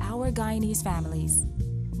of our Guyanese families.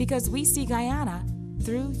 Because we see Guyana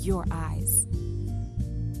through your eyes.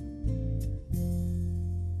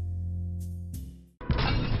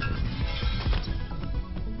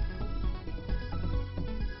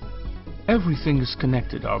 Everything is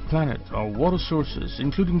connected: our planet, our water sources,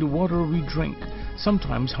 including the water we drink.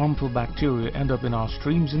 Sometimes harmful bacteria end up in our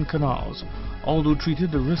streams and canals. Although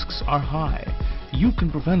treated, the risks are high. You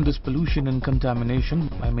can prevent this pollution and contamination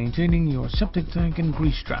by maintaining your septic tank and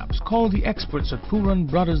grease traps. Call the experts at Puran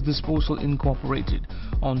Brothers Disposal Incorporated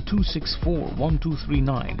on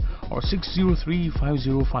 264-1239 or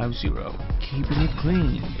 603-5050. Keeping it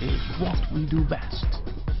clean is what we do best.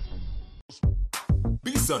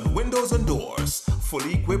 Beeson Windows and Doors,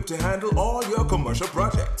 fully equipped to handle all your commercial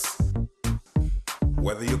projects.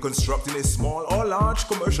 Whether you're constructing a small or large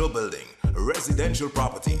commercial building, residential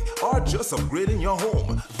property, or just upgrading your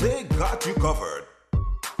home, they got you covered.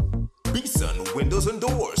 Beeson Windows and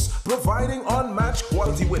Doors, providing unmatched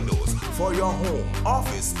quality windows for your home,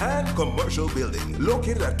 office, and commercial building.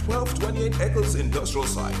 Located at 1228 Eccles Industrial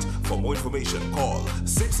Site. For more information, call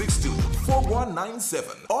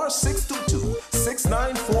 662-4197 or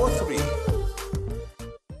 622-6943.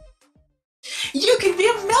 You can be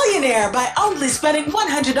a millionaire by only spending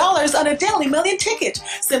 $100 on a Daily Million ticket.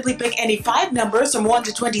 Simply pick any 5 numbers from 1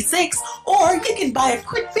 to 26, or you can buy a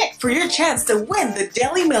quick pick for your chance to win the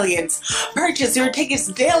Daily Millions. Purchase your tickets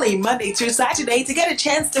daily, Monday through Saturday, to get a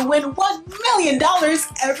chance to win $1 million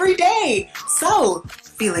every day. So,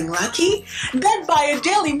 feeling lucky? Then buy a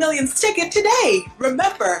Daily Millions ticket today.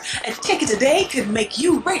 Remember, a ticket today could make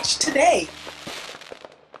you rich today.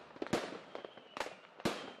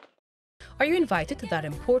 Are you invited to that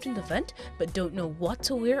important event but don't know what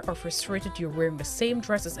to wear, or frustrated you're wearing the same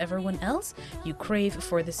dress as everyone else? You crave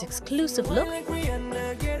for this exclusive look?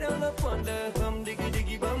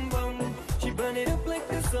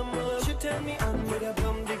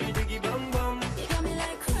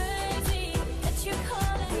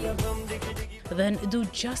 Then do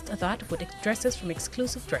just that with dresses from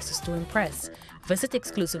Exclusive Dresses to Impress. Visit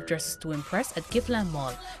Exclusive Dresses to Impress at Giftland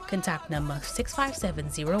Mall. Contact number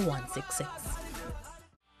 657-0166.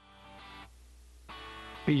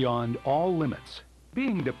 Beyond all limits,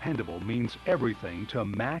 being dependable means everything to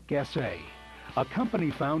Mac SA, a company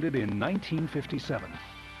founded in 1957.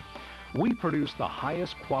 We produce the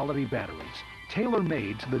highest quality batteries,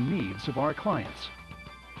 tailor-made to the needs of our clients.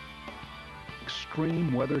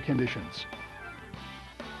 Extreme weather conditions.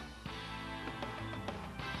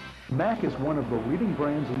 Mac is one of the leading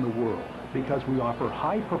brands in the world because we offer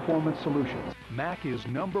high-performance solutions. Mac is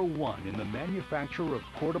 #1 in the manufacture of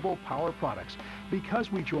portable power products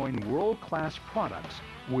because we join world-class products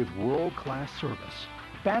with world-class service.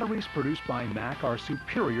 Batteries produced by Mac are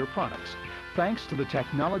superior products thanks to the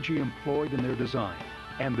technology employed in their design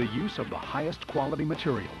and the use of the highest quality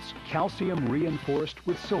materials, calcium reinforced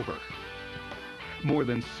with silver. More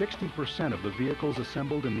than 60% of the vehicles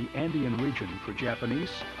assembled in the Andean region for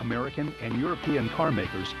Japanese, American, and European car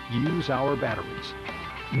makers use our batteries.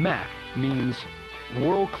 MAC means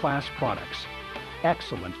world-class products,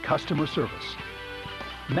 excellent customer service.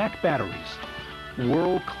 MAC batteries,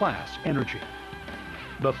 world-class energy.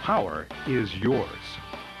 The power is yours.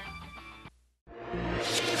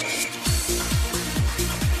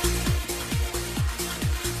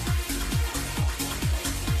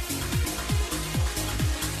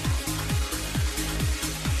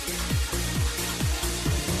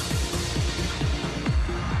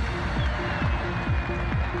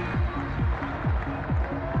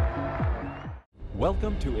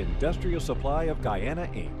 Welcome to Industrial Supply of Guyana,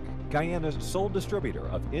 Inc., Guyana's sole distributor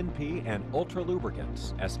of NP and Ultra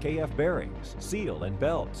Lubricants, SKF bearings, seal and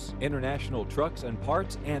belts, international trucks and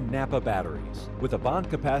parts, and Napa batteries. With a bond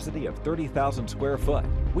capacity of 30,000 square foot,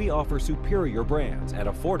 we offer superior brands at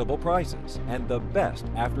affordable prices and the best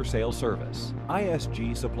after-sales service.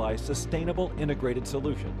 ISG supplies sustainable integrated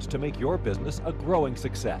solutions to make your business a growing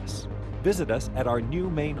success. Visit us at our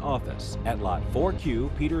new main office at Lot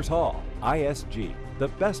 4Q Peters Hall. ISG, the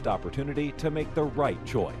best opportunity to make the right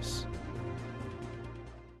choice.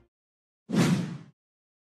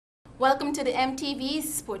 Welcome to the MTV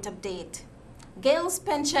Sport Update. Gale's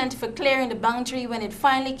penchant for clearing the boundary when it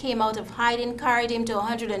finally came out of hiding carried him to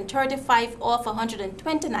 135 off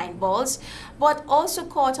 129 balls, but also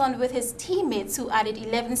caught on with his teammates who added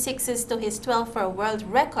 11 sixes to his 12 for a world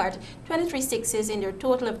record, 23 sixes in their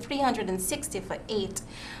total of 360 for 8.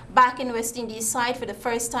 Back in West Indies side for the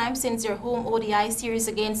first time since their home ODI series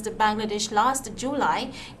against Bangladesh last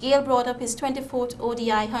July, Gale brought up his 24th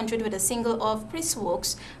ODI 100 with a single off Chris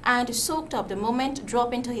Wokes and soaked up the moment,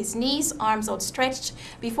 dropping to his knees, arms outstretched,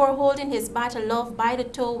 before holding his bat aloft by the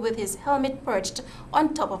toe with his helmet perched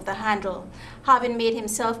on top of the handle. Having made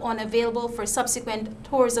himself unavailable for subsequent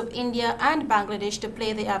tours of India and Bangladesh to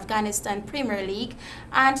play the Afghanistan Premier League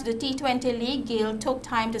and the T20 League, Gale took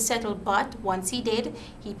time to settle, but once he did,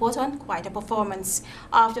 he put on quite a performance.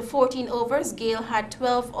 After 14 overs, Gale had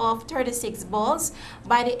 12 off 36 balls.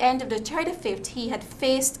 By the end of the 35th, he had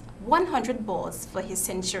faced 100 balls for his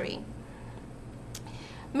century.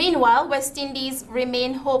 Meanwhile, West Indies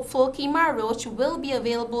remain hopeful Kemar Roach will be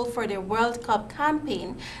available for their World Cup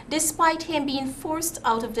campaign, despite him being forced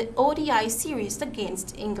out of the ODI series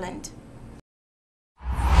against England.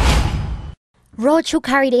 Roach, who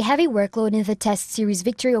carried a heavy workload in the Test Series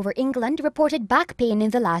victory over England, reported back pain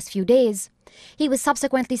in the last few days. He was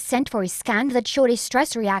subsequently sent for a scan that showed a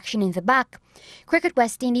stress reaction in the back. Cricket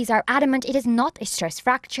West Indies are adamant it is not a stress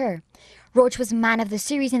fracture. Roach was man of the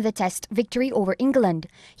series in the Test victory over England.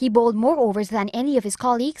 He bowled more overs than any of his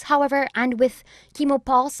colleagues, however, and with Kimo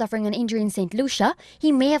Paul suffering an injury in St. Lucia,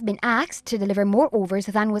 he may have been asked to deliver more overs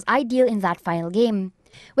than was ideal in that final game.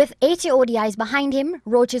 With 80 ODIs behind him,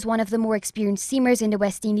 Roach is one of the more experienced seamers in the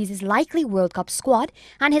West Indies' likely World Cup squad,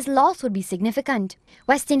 and his loss would be significant.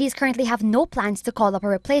 West Indies currently have no plans to call up a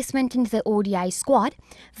replacement into the ODI squad,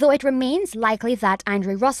 though it remains likely that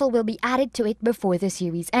Andre Russell will be added to it before the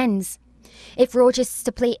series ends. If Roach is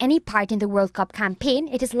to play any part in the World Cup campaign,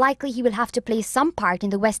 it is likely he will have to play some part in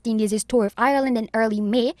the West Indies' tour of Ireland in early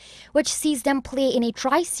May, which sees them play in a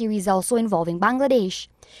tri-series also involving Bangladesh.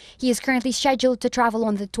 He is currently scheduled to travel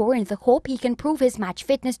on the tour in the hope he can prove his match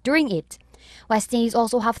fitness during it. West Indies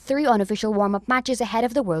also have 3 unofficial warm-up matches ahead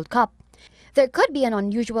of the World Cup. There could be an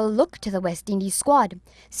unusual look to the West Indies squad.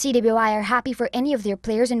 CWI are happy for any of their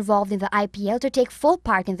players involved in the IPL to take full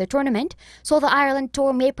part in the tournament, so the Ireland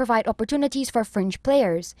tour may provide opportunities for fringe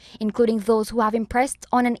players, including those who have impressed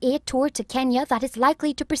on an A tour to Kenya that is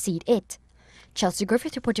likely to precede it. Chelsea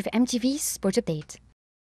Griffith, reporter for MTV Sports Update.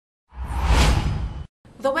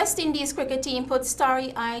 The West Indies cricket team put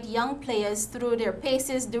starry-eyed young players through their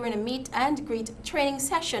paces during a meet and greet training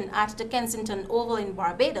session at the Kensington Oval in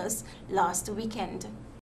Barbados last weekend.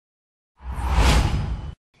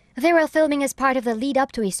 They were filming as part of the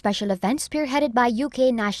lead-up to a special event spearheaded by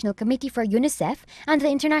UK National Committee for UNICEF and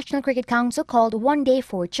the International Cricket Council called One Day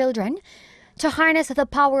for Children, to harness the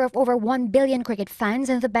power of over 1 billion cricket fans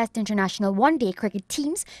and the best international one-day cricket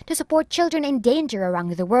teams to support children in danger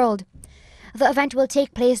around the world. The event will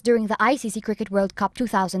take place during the ICC Cricket World Cup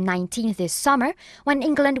 2019 this summer, when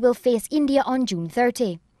England will face India on June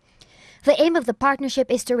 30. The aim of the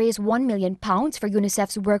partnership is to raise £1 million for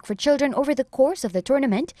UNICEF's work for children over the course of the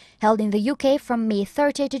tournament, held in the UK from May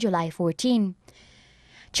 30 to July 14.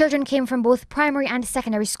 Children came from both primary and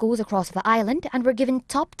secondary schools across the island and were given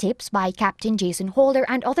top tips by Captain Jason Holder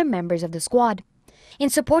and other members of the squad. In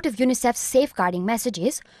support of UNICEF's safeguarding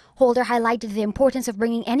messages, Holder highlighted the importance of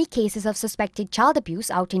bringing any cases of suspected child abuse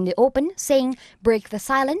out in the open, saying, "Break the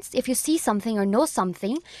silence. If you see something or know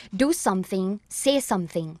something, do something, say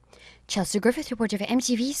something." Chelsea Griffith, reporter for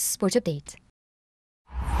MTV Sports Update.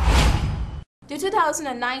 The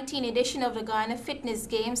 2019 edition of the Guyana Fitness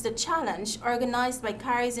Games, The Challenge, organized by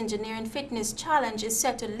Kari's Engineering Fitness Challenge, is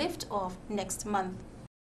set to lift off next month.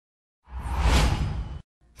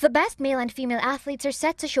 The best male and female athletes are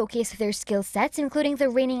set to showcase their skill sets, including the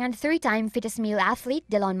reigning and 3-time fittest male athlete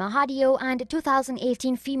Delon Mahadio and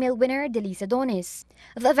 2018 female winner Delisa Donis.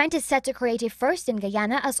 The event is set to create a first in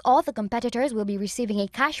Guyana, as all the competitors will be receiving a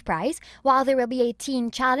cash prize, while there will be a teen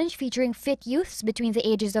challenge featuring fit youths between the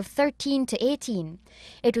ages of 13 to 18.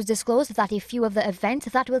 It was disclosed that a few of the events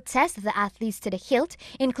that will test the athletes to the hilt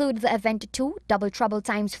include the Event 2, Double Trouble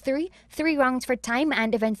x3, 3 rounds for time,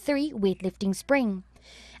 and Event 3, Weightlifting Spring.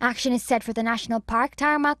 Action is set for the National Park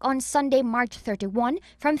tarmac on Sunday, March 31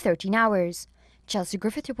 from 13 hours. Chelsea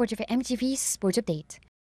Griffith, reporter for MTV Sports Update.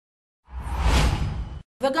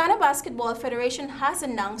 The Ghana Basketball Federation has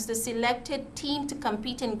announced the selected team to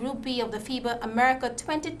compete in Group B of the FIBA America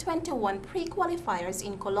 2021 pre-qualifiers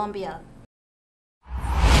in Colombia.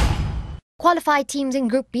 Qualified teams in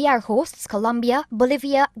Group B are hosts Colombia,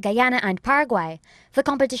 Bolivia, Guyana and Paraguay. The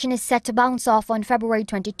competition is set to bounce off on February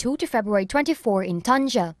 22 to February 24 in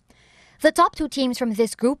Tanja. The top 2 teams from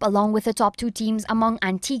this group, along with the top 2 teams among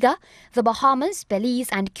Antigua, the Bahamas, Belize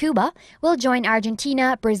and Cuba, will join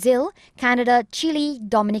Argentina, Brazil, Canada, Chile,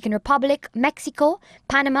 Dominican Republic, Mexico,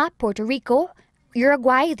 Panama, Puerto Rico,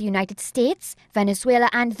 Uruguay, the United States, Venezuela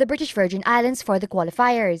and the British Virgin Islands for the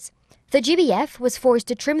qualifiers. The GBF was forced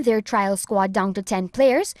to trim their trial squad down to 10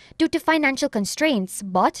 players due to financial constraints,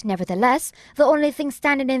 but nevertheless, the only thing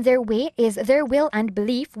standing in their way is their will and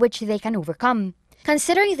belief, which they can overcome.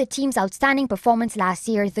 Considering the team's outstanding performance last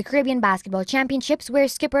year at the Caribbean Basketball Championships, where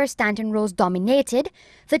skipper Stanton Rose dominated,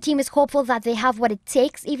 the team is hopeful that they have what it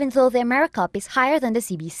takes, even though the AmeriCup is higher than the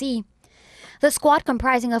CBC. The squad,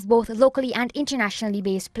 comprising of both locally and internationally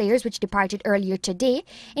based players which departed earlier today,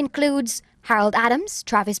 includes Harold Adams,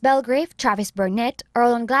 Travis Belgrave, Travis Burnett,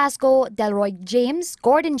 Erlon Glasgow, Delroy James,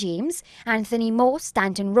 Gordon James, Anthony Moe,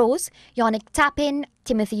 Stanton Rose, Yannick Tappin,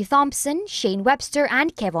 Timothy Thompson, Shane Webster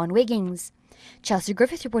and Kevon Wiggins. Chelsea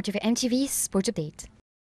Griffith, reporter for MTV Sports Update.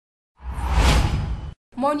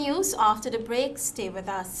 More news after the break. Stay with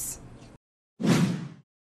us.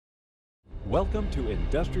 Welcome to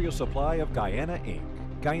Industrial Supply of Guyana, Inc.,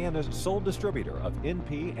 Guyana's sole distributor of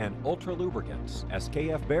NP and Ultra Lubricants,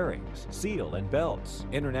 SKF Bearings, Seal and Belts,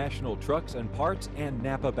 International Trucks and Parts, and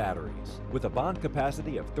Napa Batteries. With a bond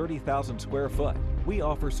capacity of 30,000 square foot, we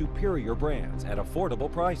offer superior brands at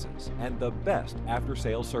affordable prices and the best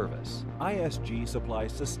after-sales service. ISG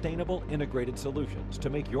supplies sustainable integrated solutions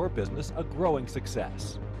to make your business a growing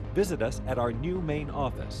success. Visit us at our new main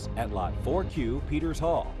office at Lot 4Q Peters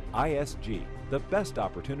Hall. ISG, the best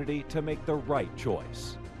opportunity to make the right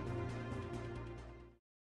choice.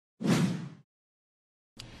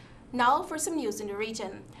 Now for some news in the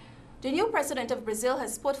region. The new president of Brazil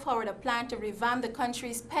has put forward a plan to revamp the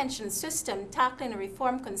country's pension system, tackling a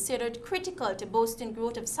reform considered critical to boosting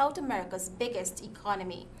growth of South America's biggest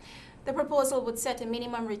economy. The proposal would set a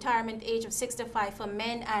minimum retirement age of 65 for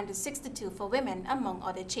men and 62 for women, among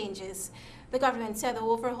other changes. The government said the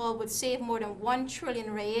overhaul would save more than 1 trillion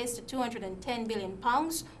reais to 210 billion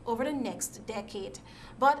pounds over the next decade.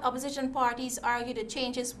 But opposition parties argue the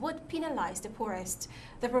changes would penalize the poorest.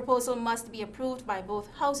 The proposal must be approved by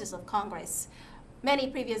both houses of Congress.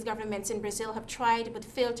 Many previous governments in Brazil have tried but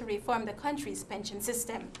failed to reform the country's pension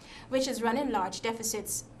system, which is running large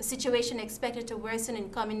deficits, a situation expected to worsen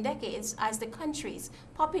in coming decades as the country's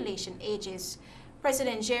population ages.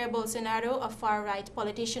 President Jair Bolsonaro, a far-right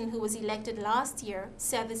politician who was elected last year,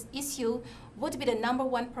 said this issue would be the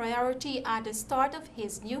 #1 priority at the start of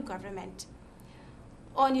his new government.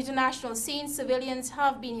 On the international scene, civilians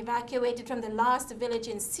have been evacuated from the last village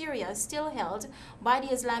in Syria still held by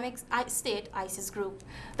the Islamic State ISIS group.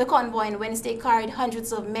 The convoy on Wednesday carried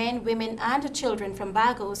hundreds of men, women, and children from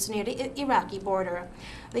Baghouz near the Iraqi border.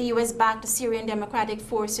 The U.S.-backed Syrian Democratic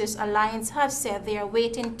Forces Alliance have said they are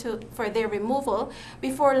waiting for their removal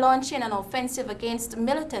before launching an offensive against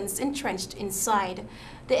militants entrenched inside.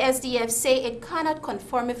 The SDF say it cannot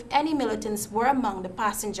confirm if any militants were among the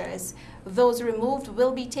passengers. Those removed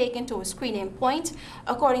will be taken to a screening point,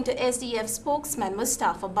 according to SDF spokesman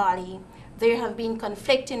Mustafa Bali. There have been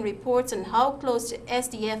conflicting reports on how close the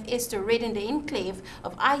SDF is to raiding the enclave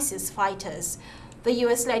of ISIS fighters. The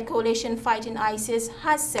U.S.-led coalition fighting ISIS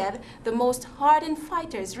has said the most hardened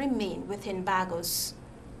fighters remain within Baghouz.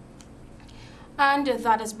 And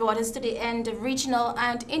that has brought us to the end of regional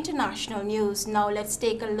and international news. Now let's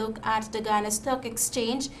take a look at the Ghana Stock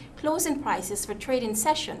Exchange closing prices for trading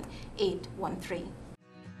session 813.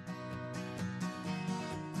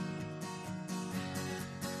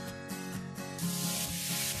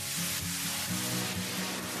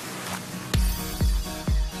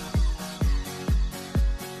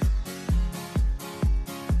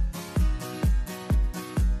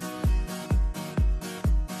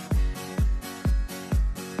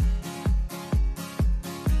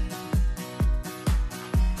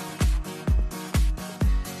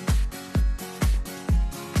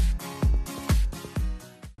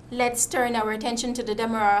 Let's turn our attention to the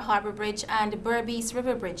Demerara Harbour Bridge and Berbice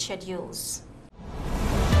River Bridge schedules.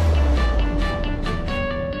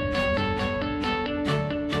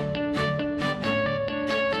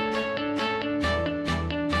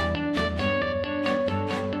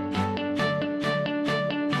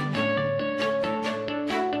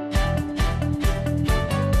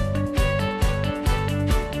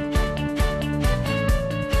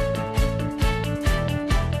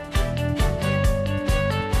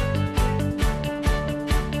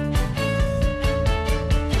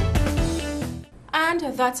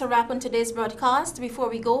 And that's a wrap on today's broadcast. Before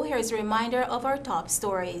we go, here's a reminder of our top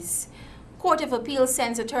stories. Court of Appeal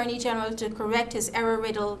sends Attorney General to correct his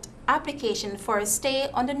error-riddled application for a stay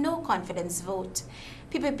on the no-confidence vote.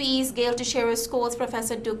 PPP's Gail Teixeira scolds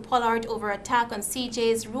Professor Duke Pollard over attack on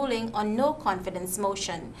CJ's ruling on no-confidence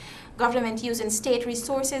motion. Government using state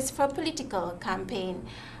resources for political campaign.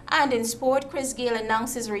 And in sport, Chris Gayle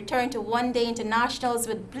announces return to one-day internationals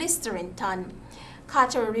with blistering ton.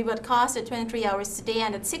 Qatar will rebroadcast at 23 hours today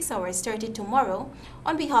and at 6 hours 30 tomorrow.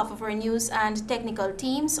 On behalf of our news and technical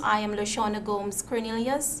teams, I am Lashawna Gomes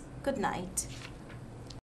Cornelius. Good night.